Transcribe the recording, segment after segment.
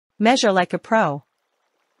Measure like a pro.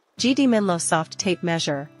 GDMINLO Soft Tape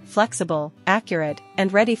Measure, flexible, accurate,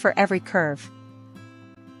 and ready for every curve.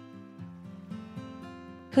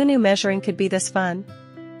 Who knew measuring could be this fun?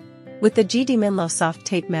 With the GDMINLO Soft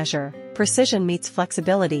Tape Measure, precision meets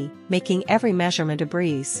flexibility, making every measurement a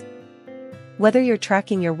breeze. Whether you're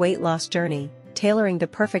tracking your weight loss journey, tailoring the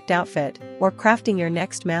perfect outfit, or crafting your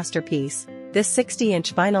next masterpiece, this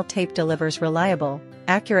 60-inch vinyl tape delivers reliable,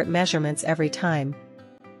 accurate measurements every time.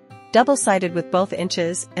 Double-sided with both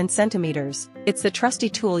inches and centimeters, it's the trusty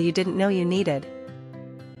tool you didn't know you needed.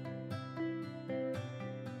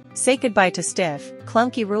 Say goodbye to stiff,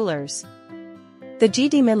 clunky rulers. The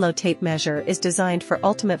GDMINLO Tape Measure is designed for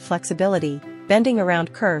ultimate flexibility, bending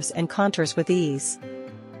around curves and contours with ease.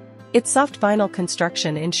 Its soft vinyl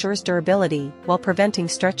construction ensures durability while preventing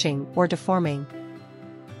stretching or deforming.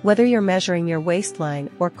 Whether you're measuring your waistline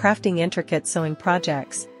or crafting intricate sewing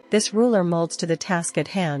projects, this ruler molds to the task at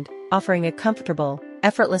hand, offering a comfortable,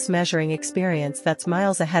 effortless measuring experience that's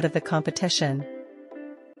miles ahead of the competition.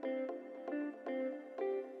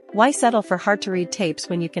 Why settle for hard-to-read tapes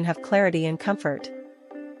when you can have clarity and comfort?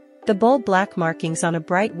 The bold black markings on a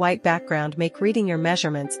bright white background make reading your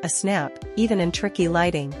measurements a snap, even in tricky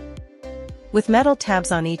lighting. With metal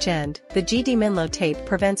tabs on each end, the GDMINLO tape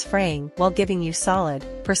prevents fraying while giving you solid,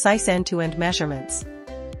 precise end-to-end measurements.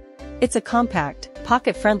 It's a compact,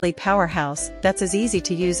 pocket-friendly powerhouse that's as easy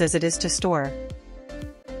to use as it is to store.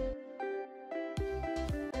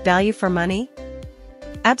 Value for money?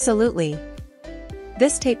 Absolutely.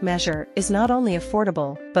 This tape measure is not only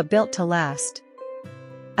affordable but built to last.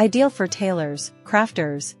 Ideal for tailors,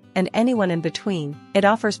 crafters, and anyone in between, it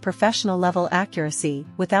offers professional-level accuracy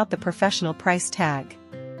without the professional price tag.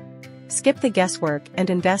 Skip the guesswork and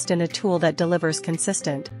invest in a tool that delivers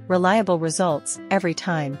consistent, reliable results every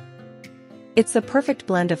time. It's the perfect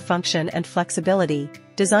blend of function and flexibility,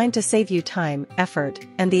 designed to save you time, effort,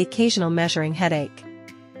 and the occasional measuring headache.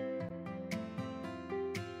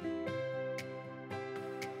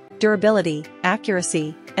 Durability,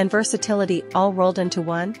 accuracy, and versatility all rolled into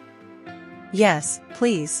one? Yes,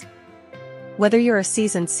 please. Whether you're a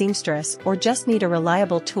seasoned seamstress or just need a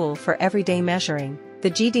reliable tool for everyday measuring,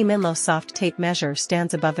 the GDMINLO Soft Tape Measure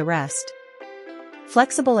stands above the rest.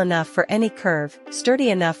 Flexible enough for any curve,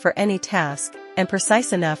 sturdy enough for any task, and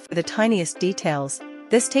precise enough for the tiniest details,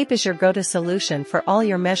 this tape is your go-to solution for all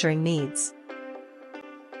your measuring needs.